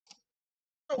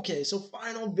Okay, so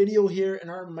final video here in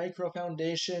our micro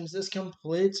foundations. This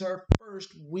completes our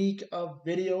first week of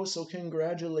video, so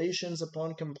congratulations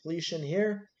upon completion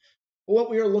here. What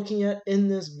we are looking at in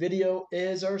this video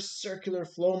is our circular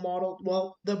flow model.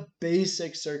 Well, the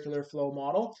basic circular flow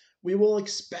model. We will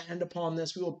expand upon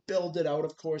this. We will build it out,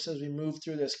 of course, as we move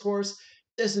through this course.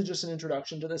 This is just an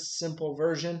introduction to this simple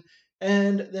version.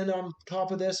 And then on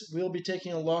top of this, we'll be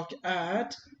taking a look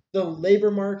at the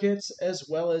labor markets as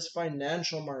well as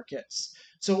financial markets.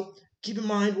 So keep in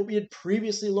mind what we had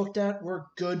previously looked at were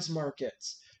goods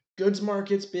markets. Goods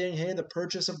markets being, hey, the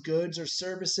purchase of goods or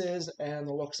services and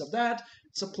the looks of that,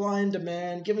 supply and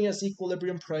demand, giving us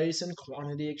equilibrium price and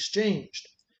quantity exchanged.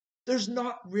 There's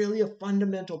not really a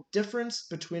fundamental difference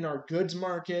between our goods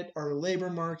market, our labor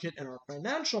market, and our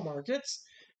financial markets.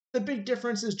 The big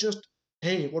difference is just,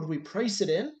 hey, what do we price it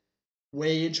in?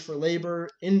 Wage for labor,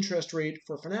 interest rate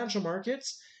for financial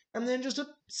markets, and then just a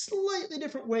slightly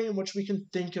different way in which we can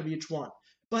think of each one.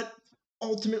 But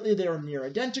ultimately, they are near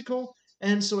identical,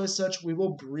 and so as such, we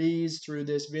will breeze through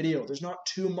this video. There's not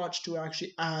too much to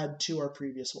actually add to our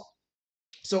previous one.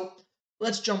 So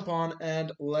let's jump on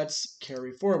and let's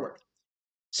carry forward.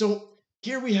 So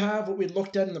here we have what we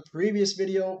looked at in the previous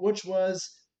video, which was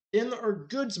in our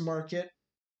goods market,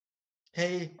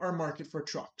 hey, our market for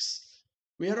trucks.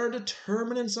 We had our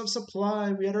determinants of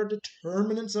supply, we had our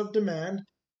determinants of demand.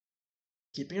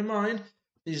 Keeping in mind,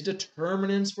 these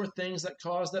determinants were things that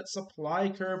cause that supply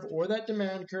curve or that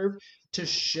demand curve to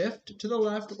shift to the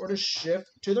left or to shift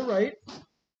to the right.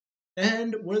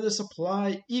 And where the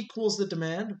supply equals the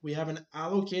demand, we have an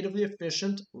allocatively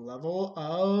efficient level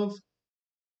of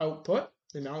output,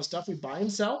 the amount of stuff we buy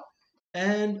and sell,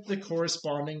 and the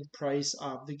corresponding price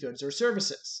of the goods or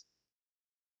services.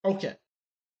 Okay,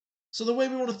 so the way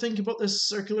we want to think about this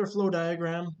circular flow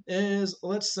diagram is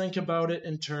let's think about it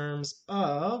in terms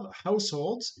of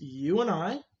households, you and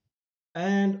I,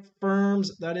 and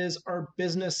firms, that is our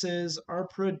businesses, our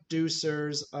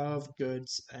producers of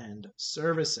goods and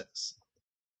services.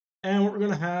 And what we're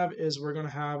going to have is we're going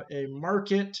to have a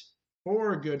market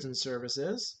for goods and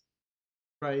services,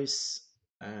 price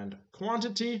and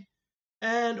quantity.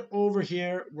 And over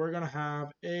here, we're going to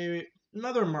have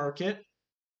another market,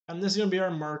 and this is going to be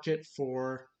our market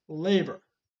for labor.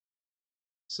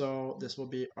 So this will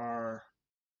be our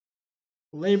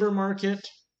labor market.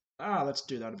 Let's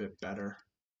do that a bit better.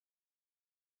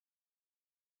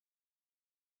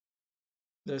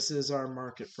 This is our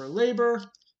market for labor.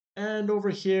 And over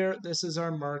here, this is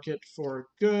our market for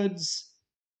goods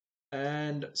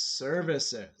and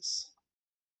services.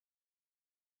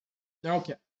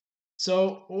 Okay,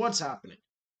 so what's happening?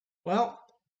 Well,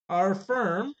 our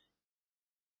firm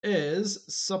is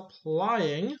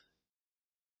supplying,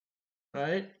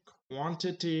 right?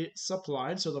 Quantity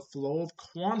supplied, so the flow of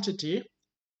quantity.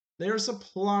 They are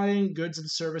supplying goods and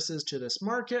services to this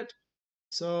market.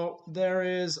 So there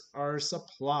is our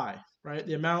supply, right?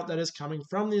 The amount that is coming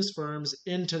from these firms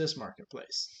into this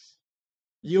marketplace.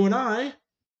 You and I,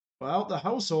 well, the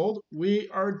household, we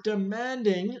are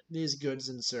demanding these goods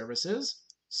and services.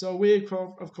 So we,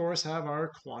 of course, have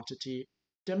our quantity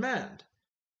demand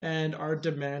and our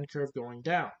demand curve going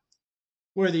down.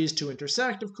 Where these two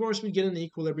intersect, of course, we get an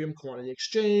equilibrium quantity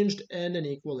exchanged and an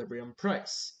equilibrium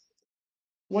price.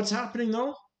 What's happening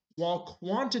though? While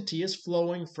quantity is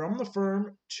flowing from the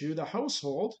firm to the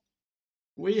household,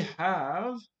 we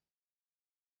have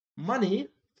money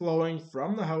flowing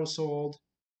from the household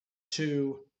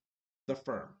to the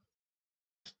firm.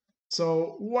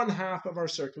 So 1/2 of our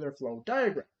circular flow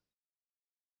diagram.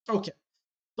 Okay,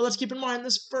 but let's keep in mind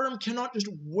this firm cannot just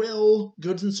will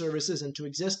goods and services into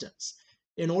existence.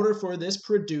 In order for this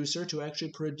producer to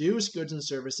actually produce goods and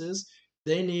services,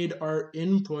 they need our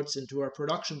inputs into our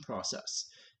production process.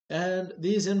 And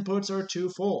these inputs are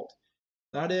twofold.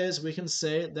 That is, we can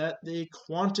say that the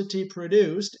quantity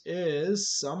produced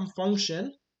is some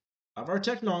function of our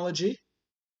technology,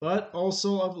 but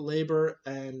also of labor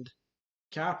and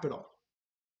capital.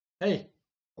 Hey,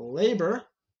 labor,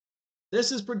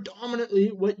 this is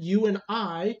predominantly what you and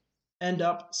I end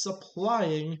up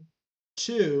supplying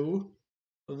to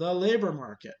the labor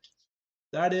market.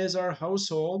 That is, our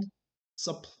household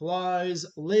supplies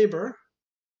labor.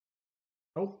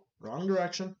 Oh, wrong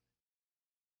direction.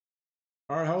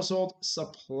 Our household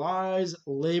supplies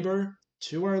labor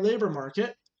to our labor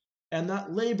market, and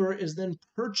that labor is then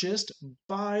purchased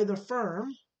by the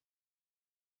firm.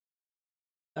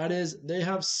 That is, they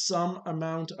have some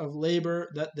amount of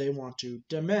labor that they want to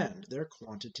demand, their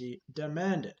quantity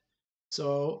demanded.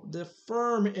 So the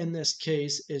firm in this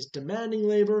case is demanding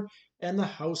labor, and the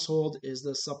household is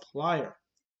the supplier.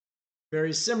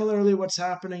 Very similarly, what's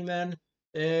happening then?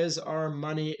 is our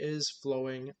money is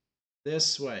flowing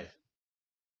this way.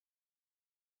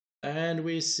 And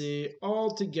we see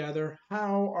all together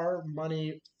how our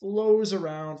money flows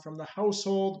around from the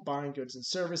household buying goods and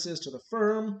services to the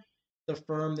firm. The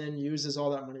firm then uses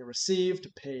all that money received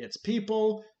to pay its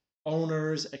people,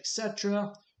 owners,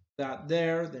 etc. That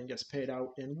there then gets paid out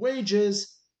in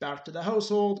wages back to the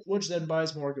household, which then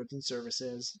buys more goods and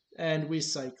services, and we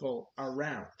cycle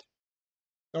around.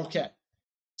 Okay,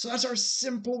 so that's our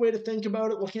simple way to think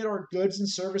about it, looking at our goods and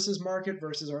services market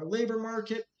versus our labor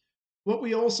market. What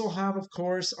we also have, of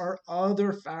course, our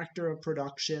other factor of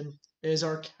production is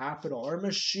our capital, our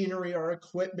machinery, our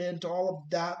equipment, all of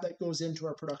that that goes into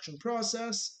our production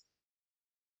process.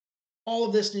 All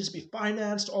of this needs to be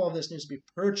financed, all of this needs to be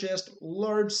purchased,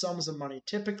 large sums of money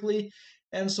typically.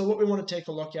 And so what we want to take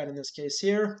a look at in this case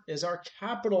here is our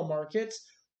capital markets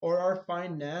or our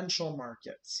financial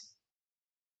markets.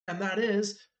 And that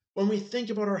is, when we think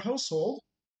about our household,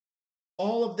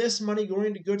 all of this money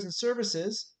going to goods and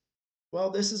services, well,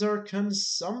 this is our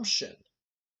consumption,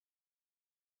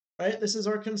 right? This is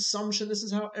our consumption. This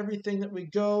is how everything that we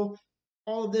go,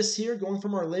 all of this here going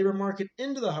from our labor market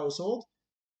into the household,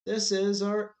 this is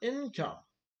our income.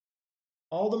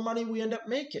 All the money we end up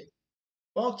making.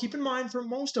 Well, keep in mind for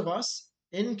most of us,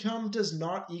 income does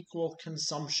not equal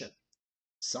consumption.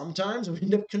 Sometimes we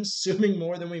end up consuming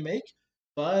more than we make,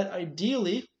 but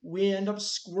ideally we end up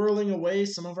squirreling away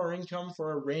some of our income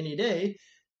for a rainy day.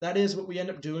 That is what we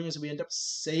end up doing, is we end up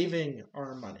saving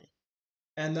our money.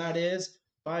 And that is,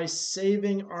 by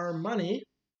saving our money,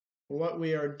 what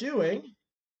we are doing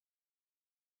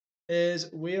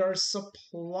is we are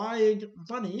supplying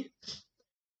money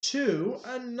to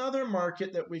another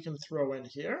market that we can throw in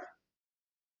here,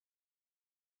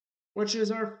 which is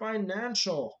our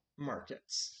financial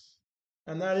markets.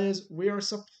 And that is, we are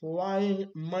supplying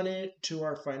money to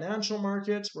our financial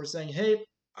markets. We're saying, hey,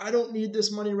 I don't need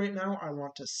this money right now. I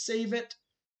want to save it.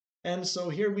 And so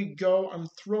here we go. I'm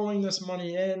throwing this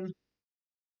money in.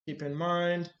 Keep in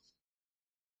mind,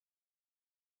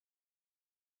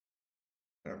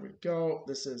 there we go.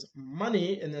 This is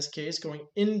money, in this case, going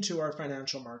into our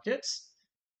financial markets.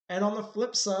 And on the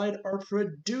flip side, our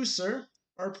producer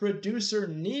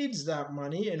needs that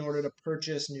money in order to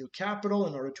purchase new capital,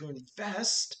 in order to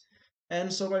invest.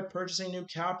 And so by purchasing new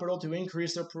capital to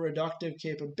increase their productive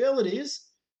capabilities,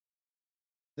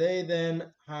 they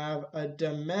then have a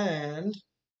demand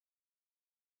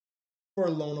for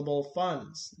loanable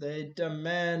funds. They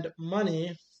demand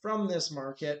money from this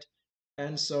market,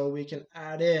 and so we can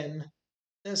add in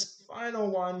this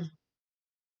final one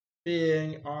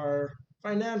being our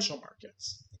financial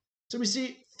markets. So we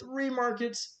see three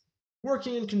markets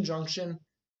working in conjunction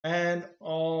and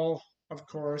all, of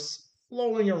course,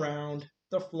 flowing around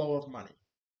the flow of money.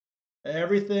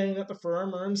 Everything that the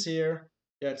firm earns here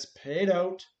gets paid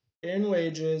out in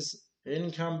wages,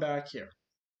 income back here.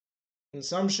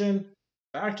 Consumption,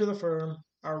 back to the firm,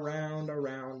 around.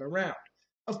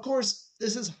 Of course,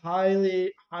 this is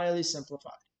highly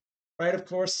simplified, right? Of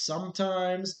course,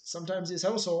 sometimes these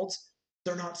households,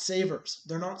 they're not savers.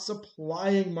 They're not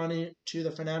supplying money to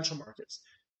the financial markets.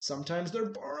 Sometimes they're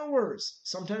borrowers.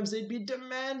 Sometimes they'd be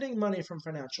demanding money from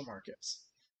financial markets.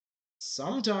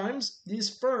 Sometimes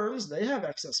these firms, they have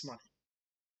excess money.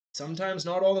 Sometimes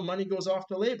not all the money goes off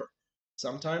to labor.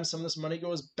 Sometimes some of this money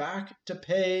goes back to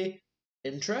pay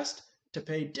interest, to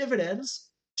pay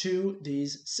dividends to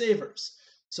these savers.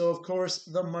 So of course,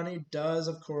 the money does,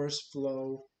 of course,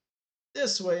 flow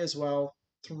this way as well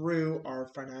through our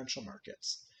financial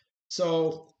markets.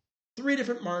 So 3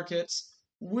 different markets.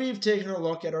 We've taken a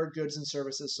look at our goods and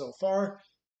services so far.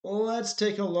 Let's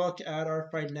take a look at our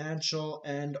financial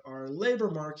and our labor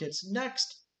markets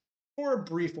next for a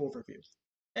brief overview.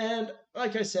 And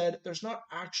like I said, there's not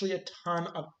actually a ton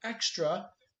of extra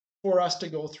for us to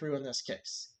go through in this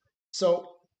case. So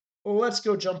let's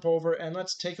go jump over and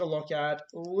let's take a look at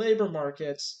labor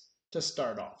markets to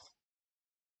start off.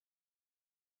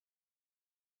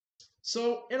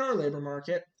 So in our labor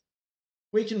market,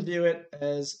 we can view it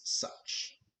as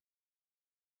such.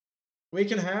 We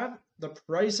can have the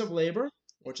price of labor,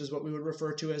 which is what we would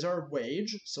refer to as our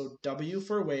wage, so W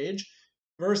for wage,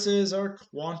 versus our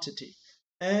quantity.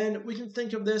 And we can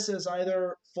think of this as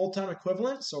either full-time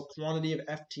equivalent, so quantity of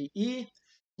FTE.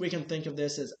 We can think of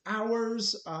this as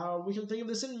hours. We can think of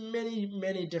this in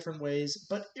many different ways,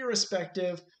 but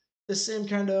irrespective, the same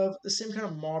kind of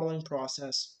modeling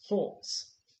process holds.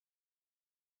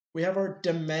 We have our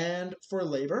demand for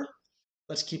labor.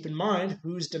 Let's keep in mind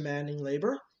who's demanding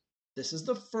labor. This is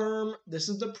the firm, this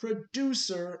is the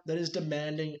producer that is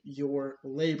demanding your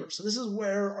labor. So this is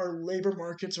where our labor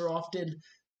markets are often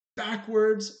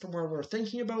backwards from where we're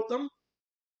thinking about them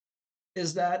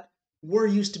is that we're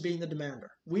used to being the demander.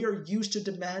 We are used to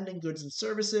demanding goods and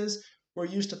services. We're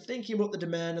used to thinking about the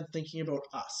demand and thinking about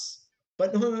us.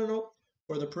 But no.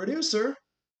 For the producer,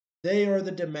 they are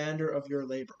the demander of your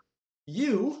labor.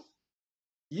 You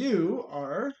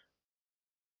are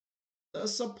the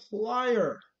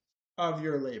supplier of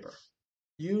your labor.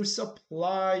 You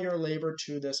supply your labor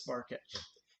to this market.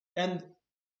 And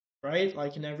right,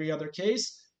 like in every other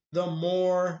case, the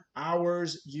more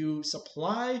hours you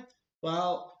supply,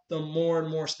 well, the more and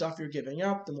more stuff you're giving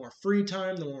up, the more free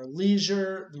time, the more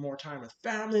leisure, the more time with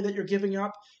family that you're giving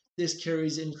up. This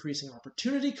carries increasing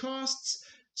opportunity costs.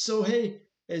 So, hey,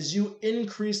 as you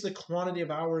increase the quantity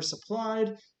of hours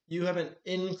supplied, you have an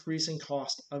increasing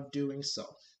cost of doing so.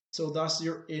 So, thus,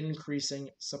 you're increasing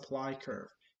supply curve.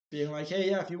 Being like, hey,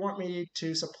 yeah, if you want me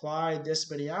to supply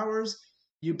this many hours,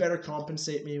 you better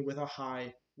compensate me with a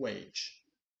high wage.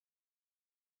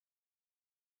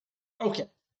 Okay,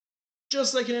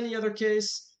 just like in any other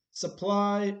case,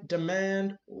 supply,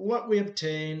 demand, what we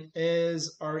obtain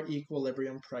is our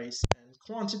equilibrium price and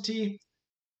quantity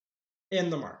in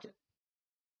the market.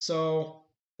 So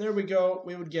there we go,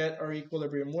 we would get our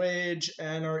equilibrium wage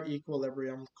and our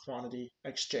equilibrium quantity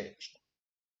exchanged.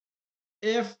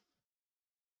 If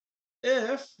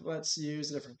let's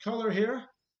use a different color here,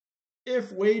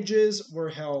 if wages were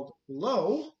held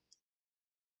low,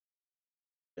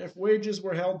 if wages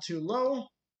were held too low,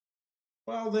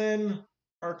 well then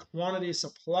our quantity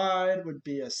supplied would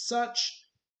be as such,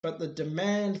 but the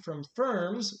demand from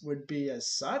firms would be as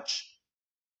such.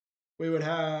 We would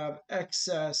have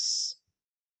excess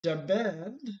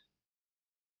demand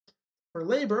for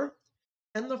labor,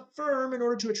 and the firm, in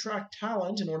order to attract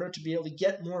talent, in order to be able to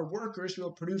get more workers, to be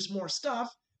able to produce more stuff,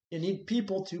 you need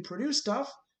people to produce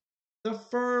stuff, the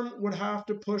firm would have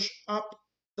to push up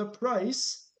the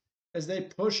price. As they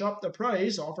push up the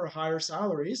price, offer higher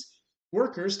salaries,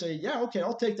 workers say, yeah, okay,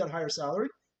 I'll take that higher salary,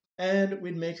 and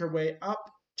we'd make our way up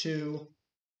to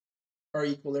our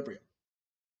equilibrium.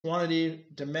 Quantity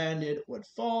demanded would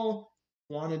fall,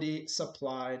 quantity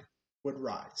supplied would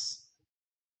rise.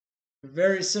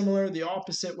 Very similar, the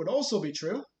opposite would also be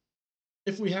true.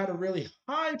 If we had a really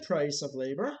high price of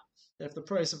labor, if the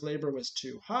price of labor was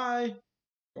too high,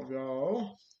 we'll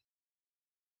go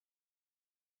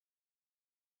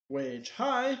wage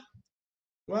high.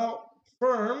 Well,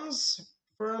 firms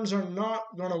are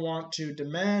not going to want to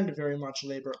demand very much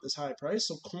labor at this high price,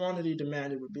 so quantity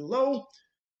demanded would be low.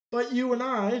 But you and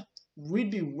I,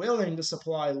 we'd be willing to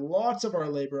supply lots of our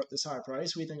labor at this high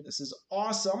price. We think this is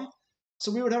awesome.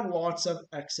 So we would have lots of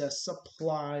excess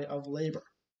supply of labor.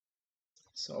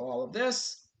 So all of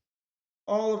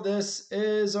this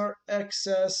is our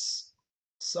excess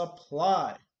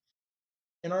supply.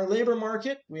 In our labor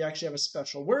market, we actually have a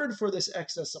special word for this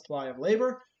excess supply of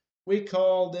labor. We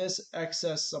call this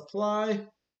excess supply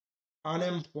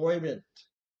unemployment.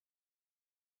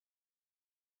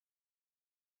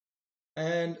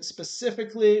 And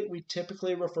specifically, we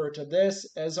typically refer to this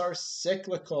as our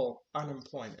cyclical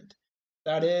unemployment.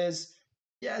 That is,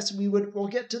 yes, we'll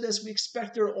get to this. We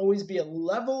expect there will always be a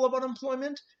level of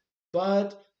unemployment,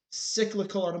 but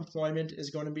cyclical unemployment is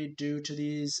going to be due to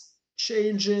these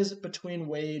changes between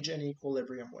wage and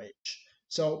equilibrium wage.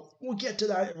 So we'll get to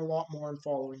that in a lot more in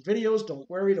following videos. Don't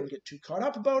worry, don't get too caught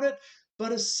up about it.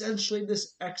 But essentially,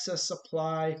 this excess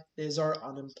supply is our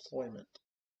unemployment.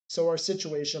 So our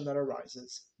situation that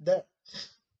arises there.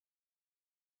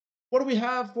 What do we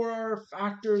have for our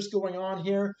factors going on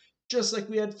here? Just like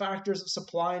we had factors of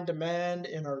supply and demand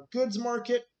in our goods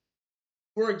market,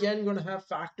 we're again going to have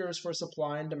factors for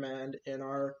supply and demand in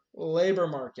our labor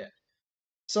market.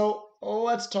 So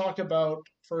let's talk about,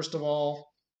 first of all,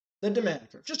 the demand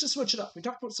curve. Just to switch it up, we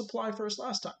talked about supply first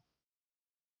last time.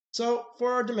 So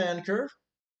for our demand curve,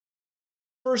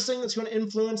 first thing that's going to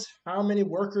influence how many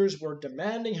workers we're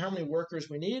demanding, how many workers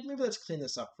we need. Maybe let's clean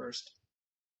this up first.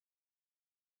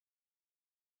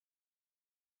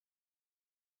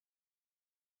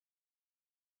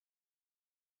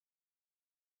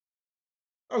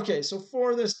 Okay, so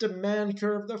for this demand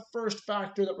curve, the first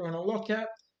factor that we're going to look at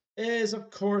is, of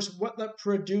course, what the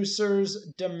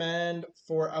producer's demand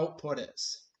for output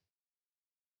is.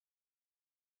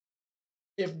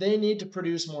 If they need to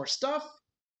produce more stuff,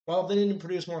 well, if they need to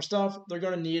produce more stuff, they're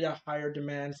going to need a higher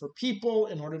demand for people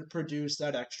in order to produce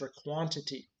that extra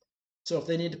quantity. So if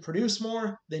they need to produce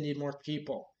more, they need more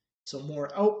people. So more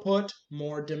output,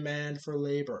 more demand for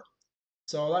labor.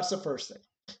 So that's the first thing.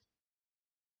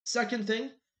 Second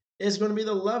thing is going to be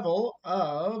the level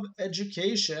of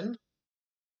education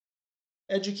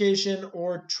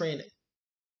or training.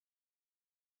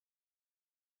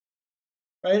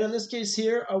 right? In this case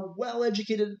here, a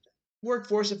well-educated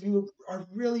workforce, if you are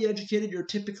really educated, you're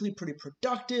typically pretty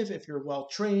productive. If you're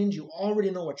well-trained, you already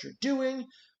know what you're doing.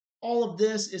 All of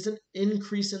this is an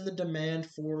increase in the demand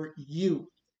for you,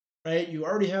 right? You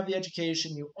already have the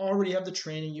education, you already have the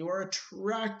training, you are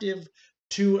attractive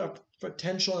to a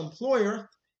potential employer.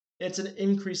 It's an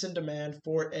increase in demand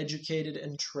for educated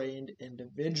and trained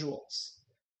individuals.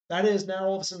 That is, now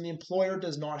all of a sudden the employer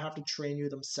does not have to train you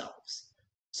themselves.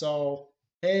 So,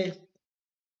 hey,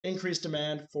 increased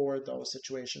demand for those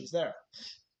situations there.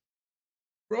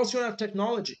 We're also going to have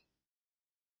technology.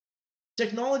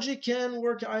 Technology can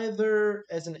work either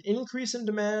as an increase in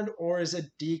demand or as a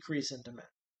decrease in demand.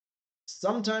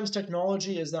 Sometimes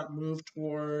technology is that move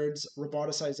towards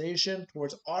roboticization,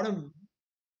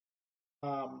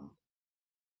 um,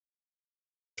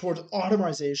 towards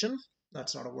automation.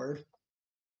 That's not a word.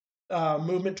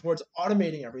 Movement towards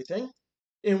automating everything.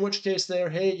 In which case,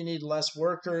 hey, you need less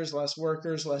workers,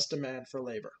 less demand for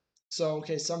labor. So,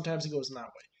 okay, sometimes it goes in that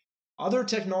way. Other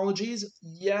technologies,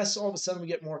 yes, all of a sudden we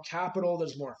get more capital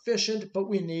that's more efficient, but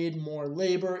we need more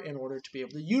labor in order to be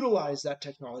able to utilize that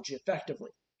technology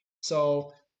effectively.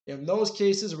 So in those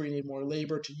cases where you need more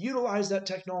labor to utilize that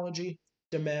technology,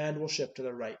 demand will shift to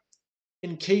the right.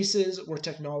 In cases where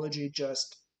technology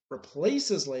just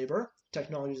replaces labor,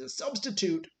 technology is a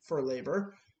substitute for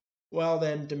labor, well,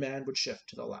 then demand would shift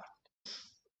to the left.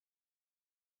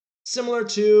 Similar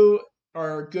to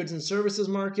our goods and services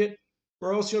market,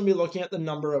 we're also going to be looking at the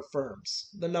number of firms,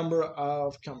 the number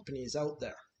of companies out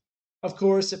there. Of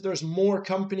course, if there's more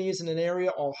companies in an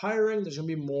area all hiring, there's going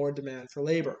to be more demand for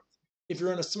labor. If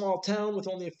you're in a small town with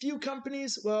only a few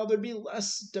companies, well, there'd be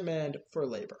less demand for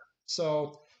labor.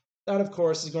 So that, of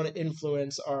course, is going to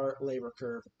influence our labor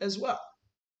curve as well.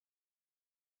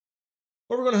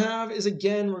 What we're going to have is,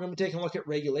 again, we're going to be taking a look at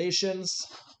regulations.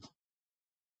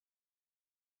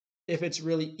 If it's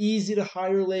really easy to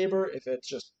hire labor, if it's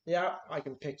just, yeah, I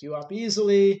can pick you up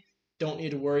easily, don't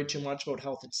need to worry too much about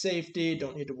health and safety,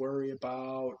 don't need to worry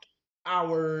about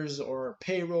hours or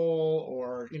payroll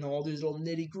or, all these little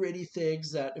nitty-gritty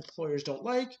things that employers don't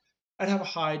like, I'd have a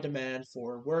high demand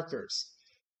for workers.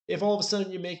 If all of a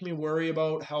sudden you make me worry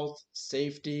about health,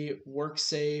 safety, work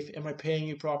safe, am I paying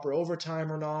you proper overtime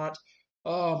or not?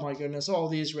 Oh my goodness, all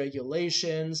these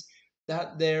regulations,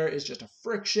 that there is just a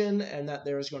friction, and that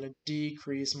there is going to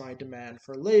decrease my demand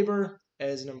for labor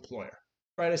as an employer.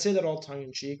 Right? I say that all tongue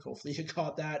in cheek. Hopefully you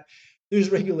got that. These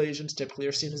regulations typically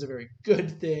are seen as a very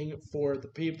good thing for the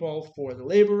people, for the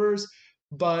laborers,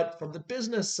 but from the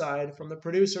business side, from the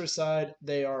producer side,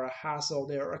 they are a hassle,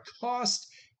 they are a cost,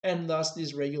 and thus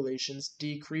these regulations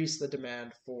decrease the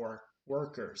demand for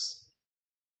workers.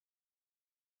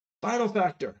 Final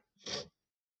factor.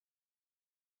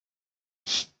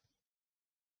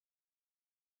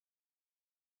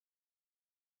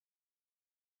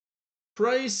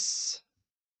 Price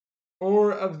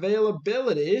or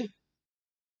availability.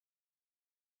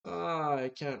 I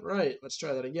can't write. Let's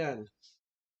try that again.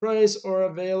 Price or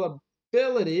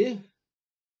availability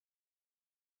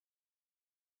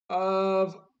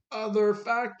of other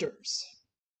factors.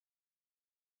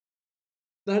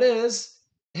 That is,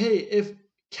 hey, if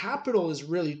capital is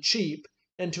really cheap,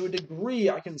 and to a degree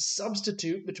I can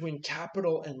substitute between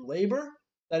capital and labor,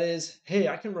 that is, hey,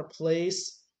 I can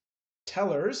replace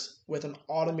tellers with an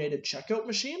automated checkout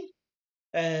machine,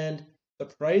 and the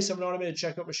price of an automated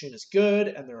checkout machine is good,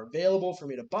 and they're available for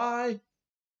me to buy,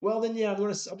 well, then, yeah, I'm going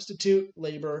to substitute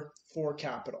labor for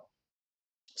capital.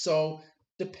 So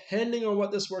depending on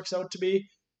what this works out to be,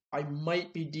 I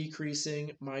might be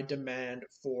decreasing my demand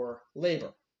for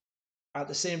labor. At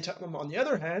the same time, on the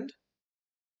other hand,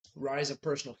 rise of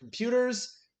personal computers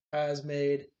has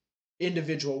made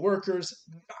individual workers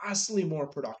vastly more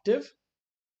productive.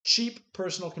 Cheap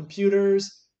personal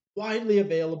computers, widely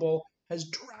available, has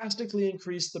drastically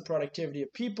increased the productivity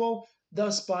of people,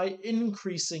 thus by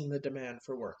increasing the demand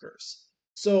for workers.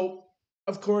 So,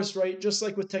 of course, right, just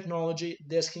like with technology,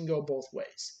 this can go both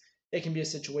ways. It can be a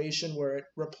situation where it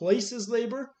replaces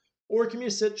labor, or it can be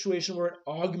a situation where it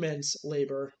augments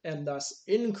labor and thus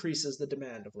increases the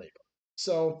demand of labor.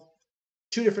 So,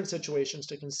 two different situations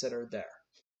to consider there.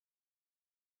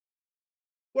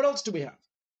 What else do we have?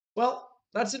 Well,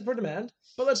 that's it for demand,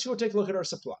 but let's go take a look at our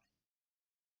supply.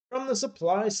 From the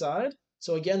supply side,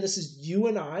 so again, this is you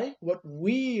and I, what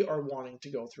we are wanting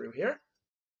to go through here.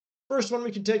 First one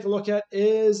we can take a look at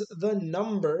is the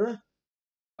number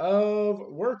of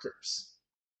workers.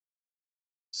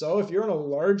 So if you're in a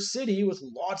large city with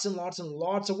lots and lots and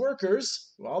lots of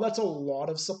workers, well, that's a lot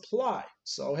of supply.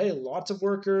 So hey, lots of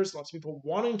workers, lots of people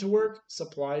wanting to work,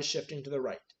 supply is shifting to the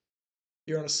right.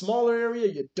 You're in a smaller area,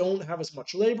 you don't have as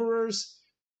much laborers,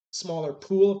 smaller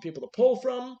pool of people to pull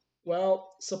from.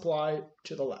 Well, supply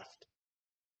to the left.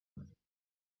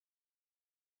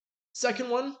 Second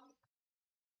one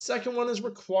is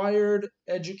required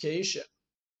education.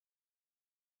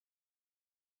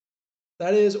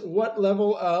 That is, what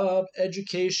level of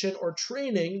education or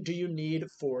training do you need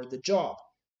for the job?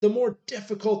 The more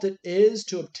difficult it is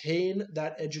to obtain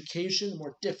that education, the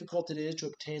more difficult it is to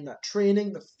obtain that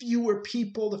training, the fewer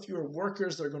people, the fewer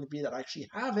workers there are going to be that actually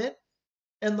have it,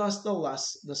 and thus the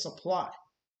less the supply.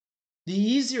 The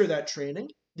easier that training,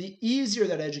 the easier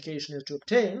that education is to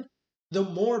obtain, the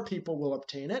more people will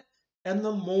obtain it, and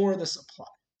the more the supply,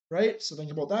 right? So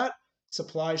think about that.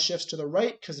 Supply shifts to the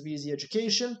right because of easy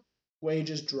education,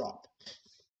 wages drop.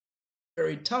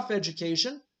 Very tough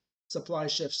education, supply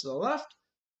shifts to the left,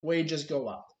 wages go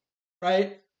up,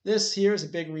 right? This here is a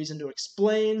big reason to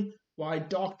explain why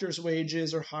doctors'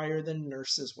 wages are higher than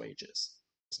nurses' wages.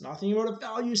 It's nothing about a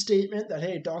value statement that,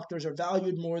 hey, doctors are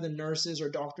valued more than nurses or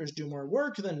doctors do more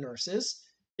work than nurses.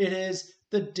 It is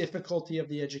the difficulty of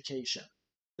the education.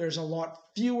 There's a lot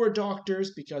fewer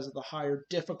doctors because of the higher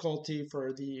difficulty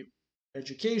for the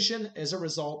education. As a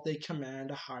result, they command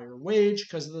a higher wage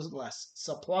because of the less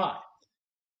supply.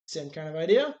 Same kind of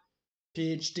idea.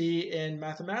 PhD in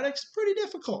mathematics, pretty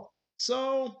difficult.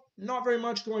 So not very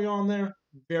much going on there,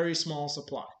 very small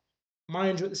supply.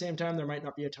 Mind you, at the same time, there might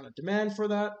not be a ton of demand for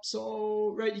that.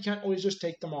 So, right, you can't always just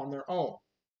take them on their own.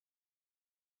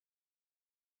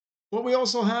 What we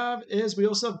also have is we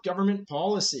also have government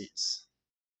policies.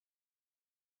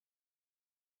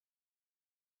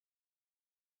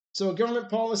 So government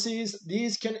policies,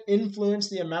 these can influence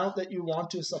the amount that you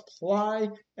want to supply,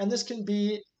 and this can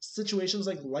be situations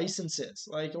like licenses.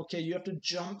 Like, okay, you have to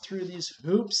jump through these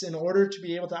hoops in order to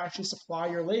be able to actually supply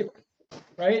your labor,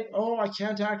 right? Oh, I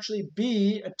can't actually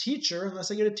be a teacher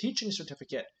unless I get a teaching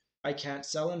certificate. I can't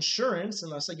sell insurance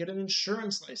unless I get an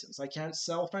insurance license. I can't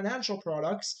sell financial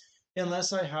products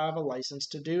unless I have a license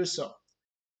to do so.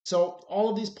 So all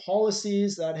of these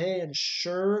policies that, hey,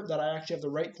 ensure that I actually have the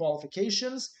right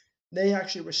qualifications, they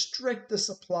actually restrict the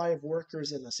supply of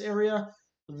workers in this area,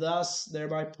 thus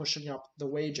thereby pushing up the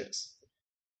wages.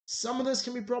 Some of this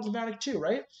can be problematic too,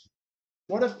 right?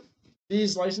 What if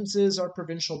these licenses are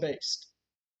provincial based?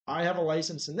 I have a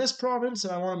license in this province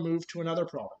and I want to move to another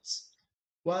province.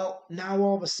 Well, now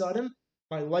all of a sudden,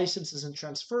 my license isn't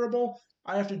transferable.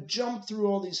 I have to jump through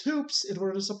all these hoops in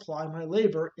order to supply my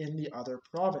labor in the other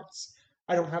province.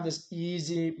 I don't have this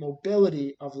easy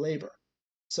mobility of labor.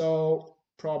 So,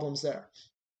 problems there.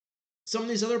 Some of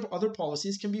these other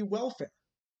policies can be welfare,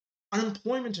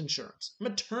 unemployment insurance,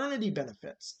 maternity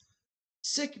benefits,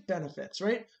 sick benefits,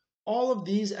 right? All of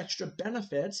these extra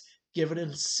benefits give an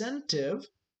incentive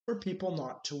for people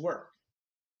not to work,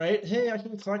 right? Hey, I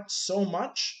can collect so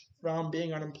much from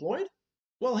being unemployed.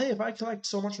 Well, hey, if I collect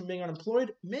so much from being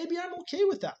unemployed, maybe I'm okay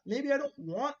with that. Maybe I don't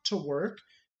want to work.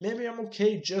 Maybe I'm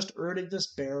okay just earning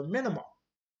this bare minimum.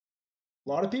 A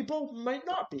lot of people might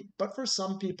not be, but for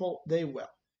some people, they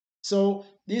will. So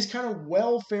these kind of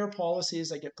welfare policies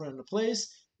that get put into place,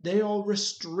 they all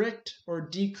restrict or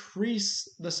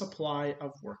decrease the supply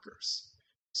of workers.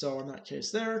 So in that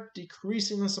case there,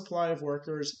 decreasing the supply of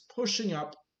workers, pushing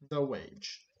up the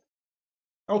wage.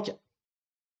 Okay,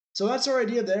 so that's our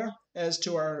idea there as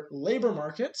to our labor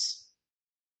markets.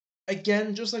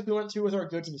 Again, just like we went through with our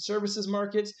goods and services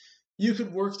markets, you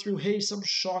could work through, hey, some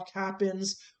shock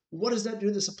happens. What does that do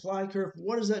to the supply curve?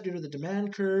 What does that do to the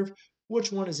demand curve?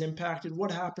 Which one is impacted? What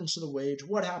happens to the wage?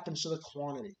 What happens to the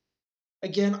quantity?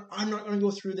 Again, I'm not going to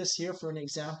go through this here for any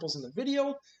examples in the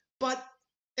video, but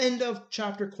end of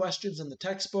chapter questions in the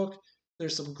textbook.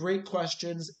 There's some great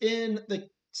questions in the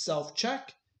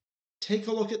self-check. Take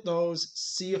a look at those,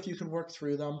 see if you can work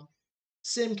through them.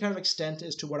 Same kind of extent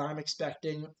as to what I'm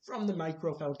expecting from the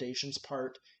micro foundations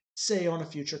part, say on a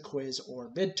future quiz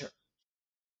or midterm.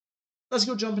 Let's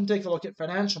go jump and take a look at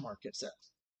financial markets then.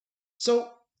 So,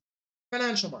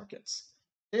 financial markets.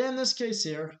 In this case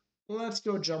here, let's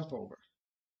go jump over.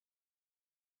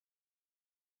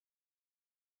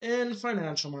 In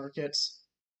financial markets,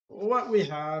 what we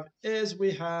have is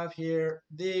we have here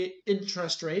the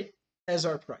interest rate as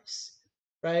our price,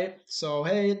 right? So,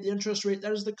 hey, the interest rate,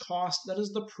 that is the cost, that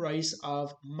is the price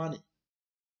of money.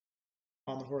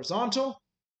 On the horizontal,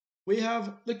 we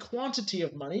have the quantity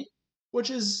of money, which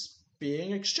is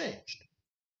being exchanged.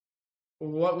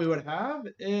 What we would have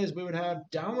is we would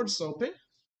have downward sloping.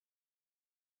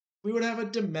 We would have a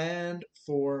demand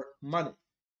for money.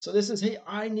 So this is, hey,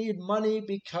 I need money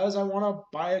because I want to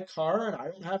buy a car and I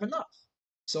don't have enough.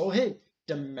 So, hey,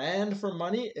 demand for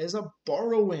money is a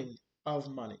borrowing of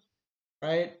money.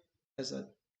 right? As a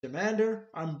demander,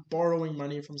 I'm borrowing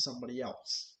money from somebody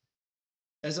else.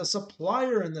 As a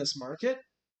supplier in this market,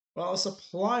 well, a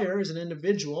supplier is an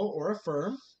individual or a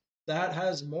firm that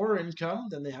has more income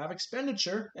than they have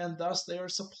expenditure, and thus they are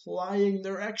supplying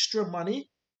their extra money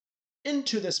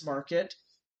into this market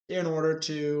in order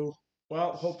to,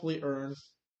 well, hopefully earn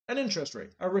an interest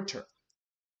rate, a return.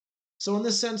 So in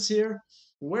this sense here,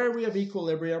 where we have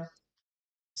equilibrium,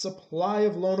 supply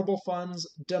of loanable funds,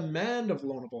 demand of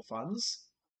loanable funds,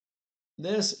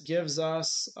 this gives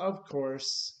us, of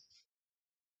course,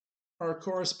 our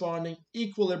corresponding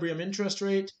equilibrium interest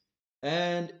rate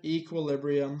and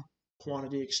equilibrium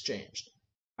quantity exchanged.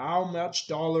 How much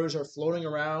dollars are floating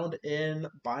around in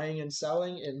buying and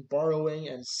selling, in borrowing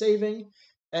and saving,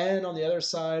 and on the other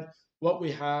side, what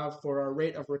we have for our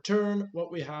rate of return,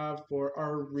 what we have for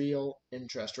our real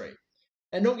interest rate.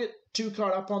 And don't get too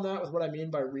caught up on that with what I mean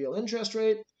by real interest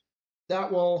rate.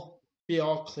 That will be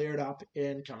all cleared up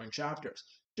in coming chapters.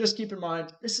 Just keep in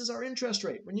mind, this is our interest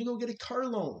rate. When you go get a car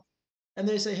loan and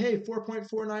they say, hey,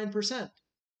 4.49%.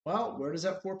 Well, where does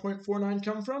that 4.49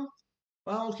 come from?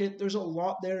 Well, okay, there's a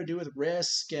lot there to do with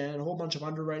risk and a whole bunch of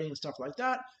underwriting and stuff like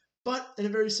that. But in a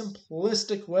very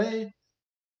simplistic way,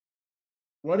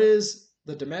 what is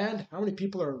the demand? How many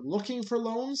people are looking for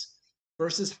loans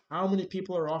versus how many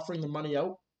people are offering the money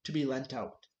out to be lent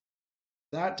out?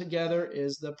 That together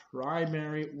is the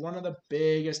primary, one of the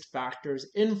biggest factors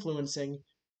influencing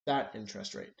that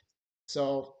interest rate.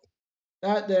 So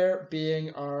that there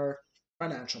being our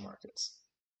financial markets.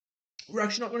 We're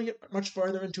actually not going to get much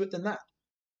farther into it than that,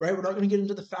 right? We're not going to get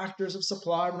into the factors of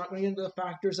supply. We're not going to get into the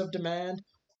factors of demand.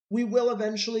 We will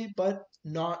eventually, but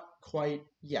not quite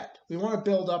yet. We want to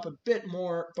build up a bit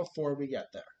more before we get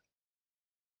there.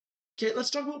 Okay, let's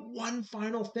talk about one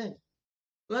final thing.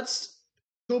 Let's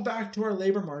go back to our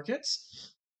labor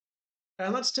markets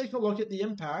and let's take a look at the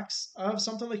impacts of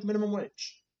something like minimum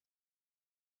wage.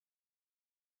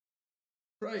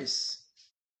 Price,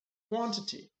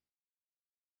 quantity.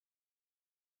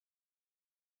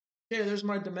 Okay, there's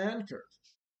my demand curve.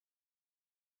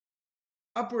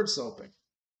 Upward sloping.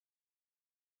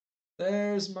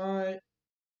 There's my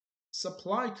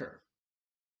supply curve.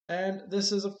 And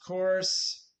this is, of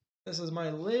course, this is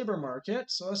my labor market.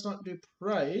 So let's not do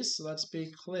price. Let's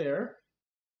be clear.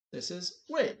 This is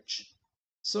wage.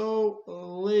 So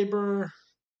labor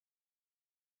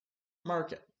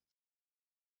market.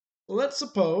 Let's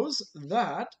suppose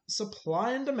that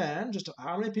supply and demand, just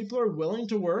how many people are willing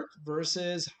to work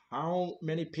versus how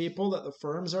many people that the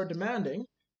firms are demanding,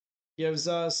 gives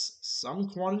us some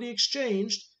quantity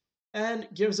exchanged and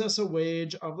gives us a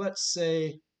wage of, let's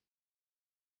say,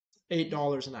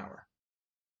 $8 an hour.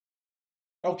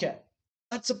 Okay,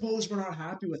 let's suppose we're not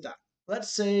happy with that.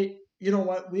 Let's say, you know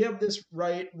what, we have this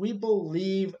right. We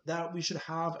believe that we should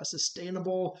have a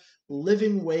sustainable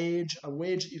living wage, a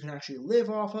wage that you can actually live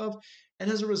off of.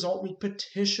 And as a result, we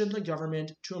petition the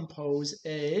government to impose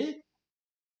a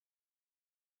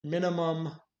minimum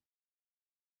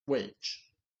wage.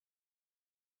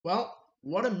 Well,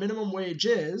 what a minimum wage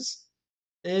is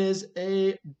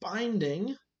a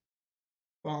binding,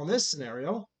 well, in this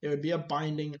scenario, it would be a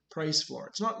binding price floor.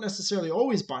 It's not necessarily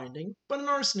always binding, but in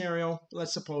our scenario,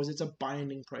 let's suppose it's a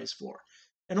binding price floor.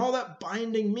 And all that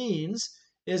binding means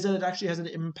is that it actually has an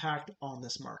impact on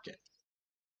this market.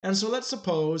 And so let's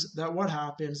suppose that what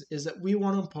happens is that we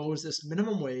want to impose this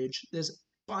minimum wage, this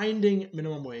binding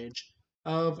minimum wage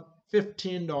of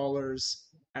 $15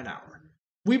 an hour.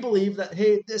 We believe that,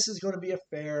 hey, this is going to be a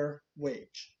fair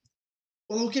wage.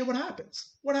 Well, okay, what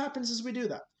happens? What happens as we do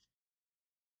that?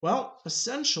 Well,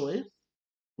 essentially,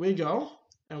 we go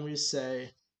and we say,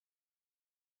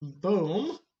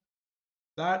 boom,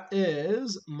 that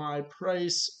is my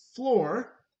price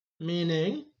floor,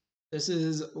 meaning this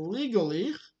is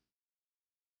legally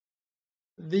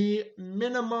the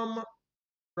minimum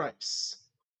price.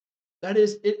 That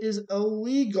is, it is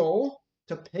illegal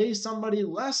to pay somebody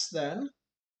less than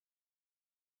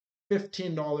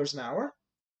 $15 an hour,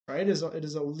 right? It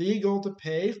is illegal to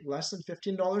pay less than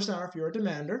 $15 an hour if you're a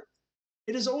demander.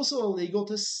 It is also illegal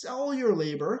to sell your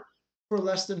labor for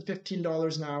less than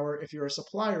 $15 an hour if you're a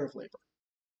supplier of labor.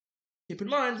 Keep in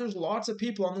mind, there's lots of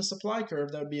people on the supply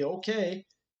curve that would be okay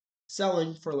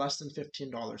selling for less than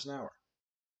 $15 an hour.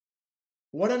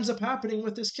 What ends up happening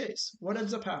with this case? What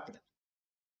ends up happening?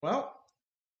 Well,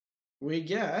 we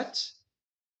get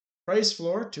price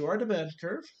floor to our demand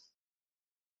curve.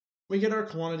 We get our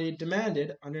quantity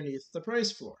demanded underneath the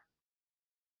price floor.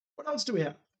 What else do we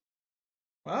have?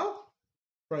 Well,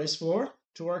 price floor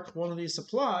to our quantity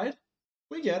supplied.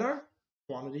 We get our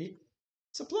quantity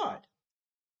supplied.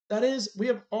 That is, we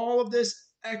have all of this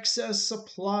excess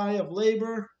supply of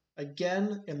labor.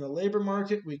 Again, in the labor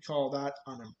market, we call that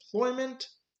unemployment.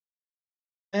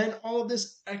 And all of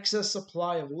this excess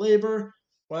supply of labor,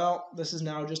 well, this is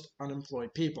now just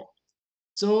unemployed people.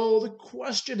 So the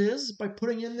question is, by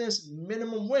putting in this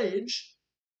minimum wage,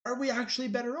 are we actually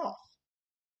better off?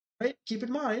 Right? Keep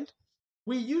in mind,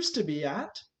 we used to be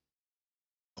at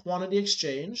quantity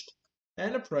exchanged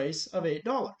and a price of $8.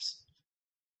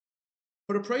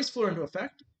 Put a price floor into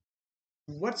effect.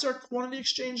 What's our quantity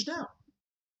exchange now?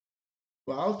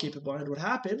 Well, keep in mind what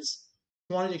happens.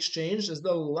 Quantity exchanged is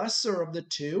the lesser of the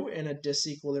two in a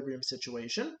disequilibrium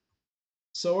situation.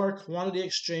 So our quantity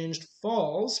exchanged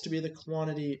falls to be the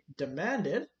quantity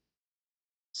demanded.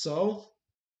 So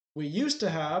we used to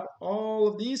have all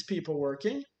of these people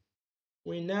working.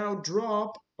 We now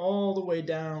drop all the way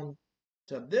down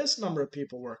to this number of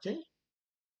people working.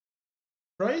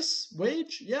 Price,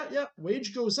 wage,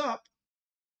 wage goes up.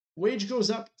 Wage goes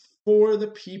up for the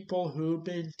people who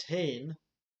maintain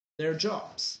their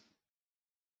jobs.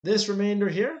 This remainder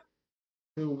here,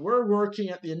 who were working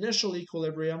at the initial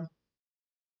equilibrium,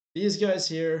 these guys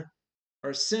here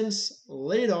are since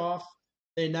laid off.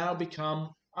 They now become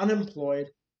unemployed.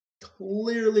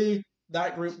 Clearly,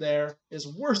 that group there is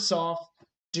worse off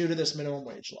due to this minimum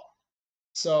wage law.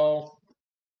 So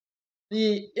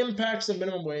the impacts of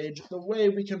minimum wage, the way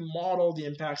we can model the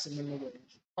impacts of minimum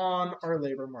wage on our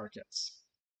labor markets.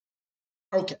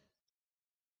 Okay.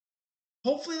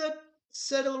 Hopefully that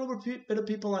set a little bit of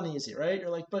people uneasy, right? You're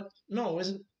like, but no,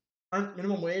 aren't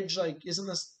minimum wage, like, isn't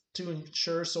this to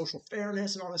ensure social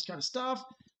fairness and all this kind of stuff?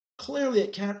 Clearly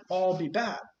it can't all be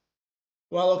bad.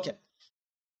 Well, okay.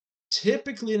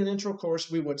 Typically in an intro course,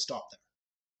 we would stop there.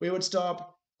 We would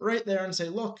stop right there and say,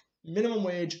 look, minimum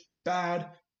wage, bad,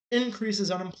 increases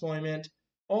unemployment.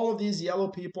 All of these yellow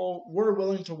people were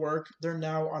willing to work. They're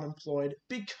now unemployed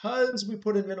because we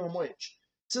put in minimum wage.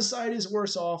 Society's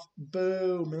worse off.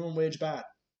 Boo, minimum wage bad.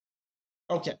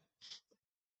 Okay,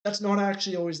 that's not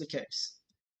actually always the case.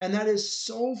 And that is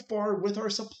so far with our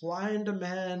supply and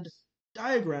demand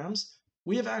diagrams,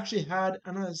 we have actually had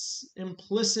an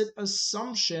implicit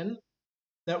assumption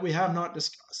that we have not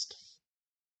discussed.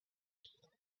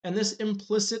 And this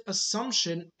implicit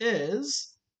assumption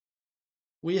is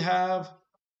we have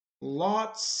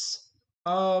lots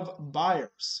of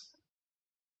buyers.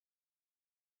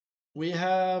 We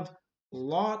have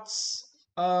lots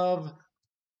of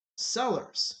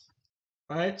sellers,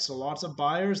 right? So lots of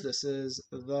buyers, this is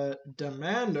the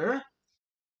demander.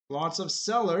 Lots of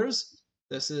sellers,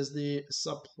 this is the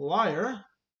supplier.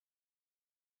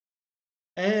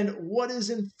 And what is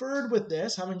inferred with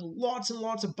this, having lots and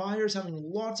lots of buyers, having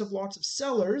lots of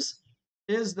sellers,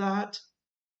 is that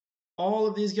all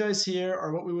of these guys here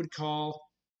are what we would call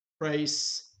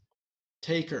price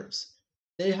takers.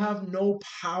 They have no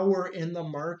power in the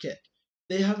market.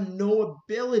 They have no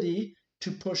ability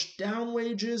to push down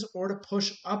wages or to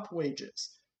push up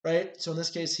wages, right? So in this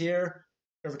case here,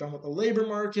 if we're talking about the labor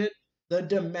market, the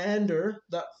demander,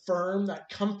 that firm, that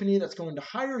company that's going to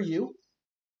hire you,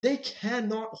 they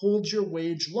cannot hold your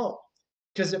wage low.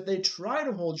 Because if they try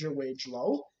to hold your wage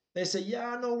low, they say,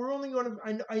 yeah, no, we're only going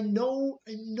to, I know,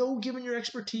 given your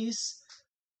expertise,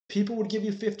 people would give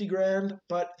you 50 grand,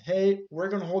 but hey, we're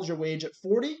going to hold your wage at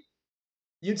 40.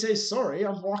 You'd say, sorry,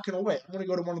 I'm walking away. I'm going to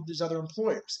go to one of these other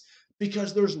employers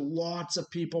because there's lots of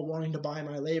people wanting to buy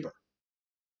my labor.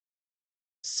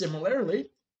 Similarly,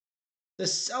 the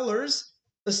sellers,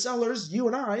 you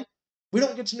and I, we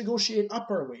don't get to negotiate up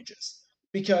our wages.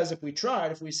 Because if we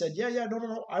tried, if we said, yeah,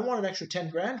 no, I want an extra 10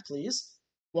 grand, please.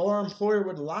 Well, our employer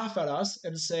would laugh at us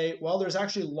and say, well, there's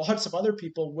actually lots of other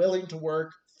people willing to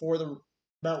work for the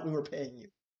amount we were paying you.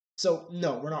 So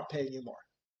no, we're not paying you more,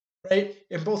 right?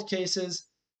 In both cases,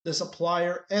 the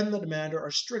supplier and the demander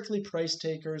are strictly price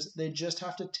takers. They just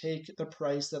have to take the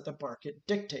price that the market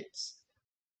dictates.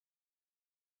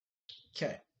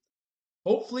 Okay.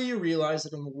 Hopefully you realize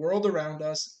that in the world around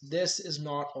us, this is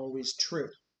not always true.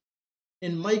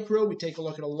 In micro, we take a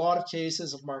look at a lot of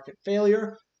cases of market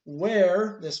failure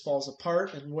where this falls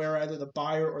apart and where either the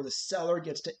buyer or the seller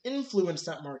gets to influence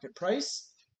that market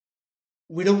price.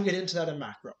 We don't get into that in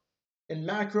macro. In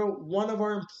macro, one of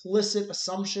our implicit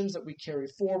assumptions that we carry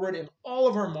forward in all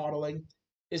of our modeling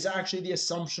is actually the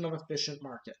assumption of efficient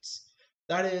markets.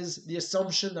 That is the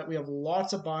assumption that we have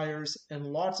lots of buyers and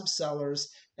lots of sellers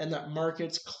and that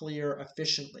markets clear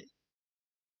efficiently.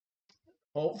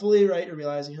 Hopefully, right, you're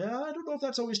realizing, I don't know if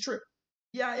that's always true.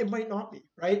 Yeah, it might not be,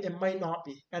 right? It might not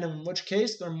be. And in which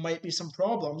case, there might be some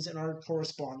problems in our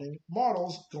corresponding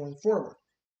models going forward.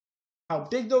 How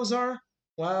big those are,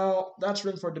 well, that's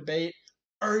room for debate.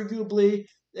 Arguably,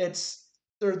 it's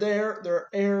They're there, there are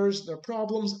errors, there are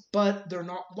problems, but they're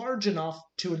not large enough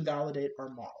to invalidate our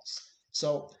models.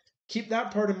 So keep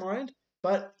that part in mind,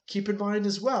 but keep in mind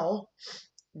as well,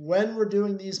 when we're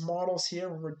doing these models here,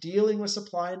 when we're dealing with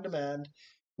supply and demand,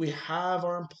 we have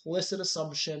our implicit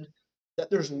assumption that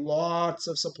there's lots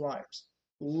of suppliers,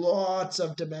 lots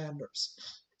of demanders,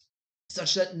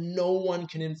 such that no one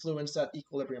can influence that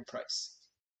equilibrium price,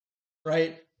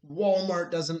 right?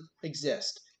 Walmart doesn't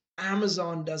exist.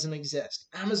 Amazon doesn't exist.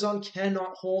 Amazon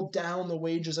cannot hold down the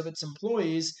wages of its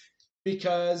employees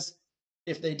because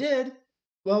if they did,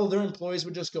 well, their employees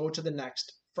would just go to the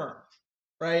next firm,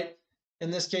 right? In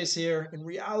this case here, in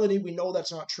reality, we know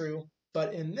that's not true.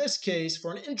 But in this case,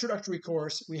 for an introductory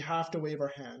course, we have to wave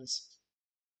our hands.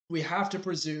 We have to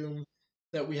presume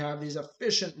that we have these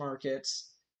efficient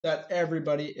markets, that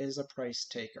everybody is a price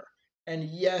taker. And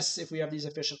yes, if we have these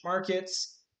efficient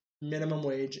markets, minimum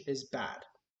wage is bad.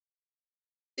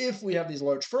 If we have these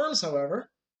large firms, however,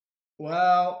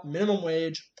 well, minimum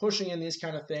wage, pushing in these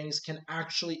kind of things can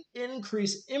actually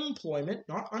increase employment,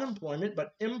 not unemployment,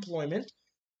 but employment,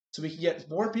 so we can get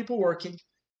more people working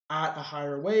at a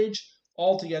higher wage,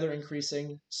 altogether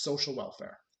increasing social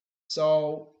welfare.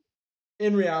 So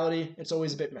in reality, it's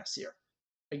always a bit messier.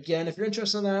 Again, if you're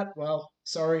interested in that, well,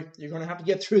 sorry, you're going to have to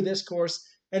get through this course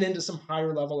and into some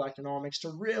higher level economics to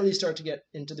really start to get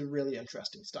into the really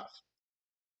interesting stuff.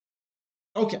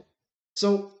 Okay,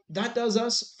 so that does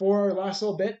us for our last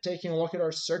little bit, taking a look at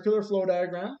our circular flow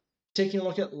diagram, taking a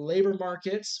look at labor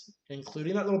markets,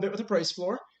 including that little bit with the price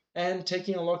floor, and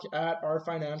taking a look at our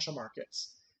financial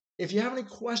markets. If you have any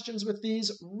questions with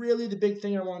these, really the big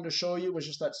thing I wanted to show you was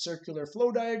just that circular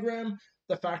flow diagram,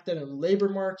 the fact that in labor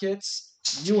markets,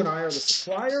 you and I are the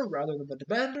supplier rather than the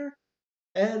demander,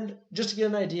 and just to get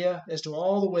an idea as to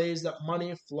all the ways that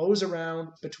money flows around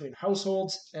between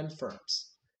households and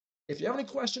firms. If you have any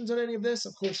questions on any of this,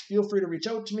 of course, feel free to reach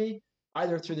out to me,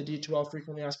 either through the D2L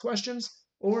frequently asked questions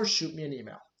or shoot me an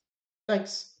email.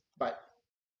 Thanks. Bye.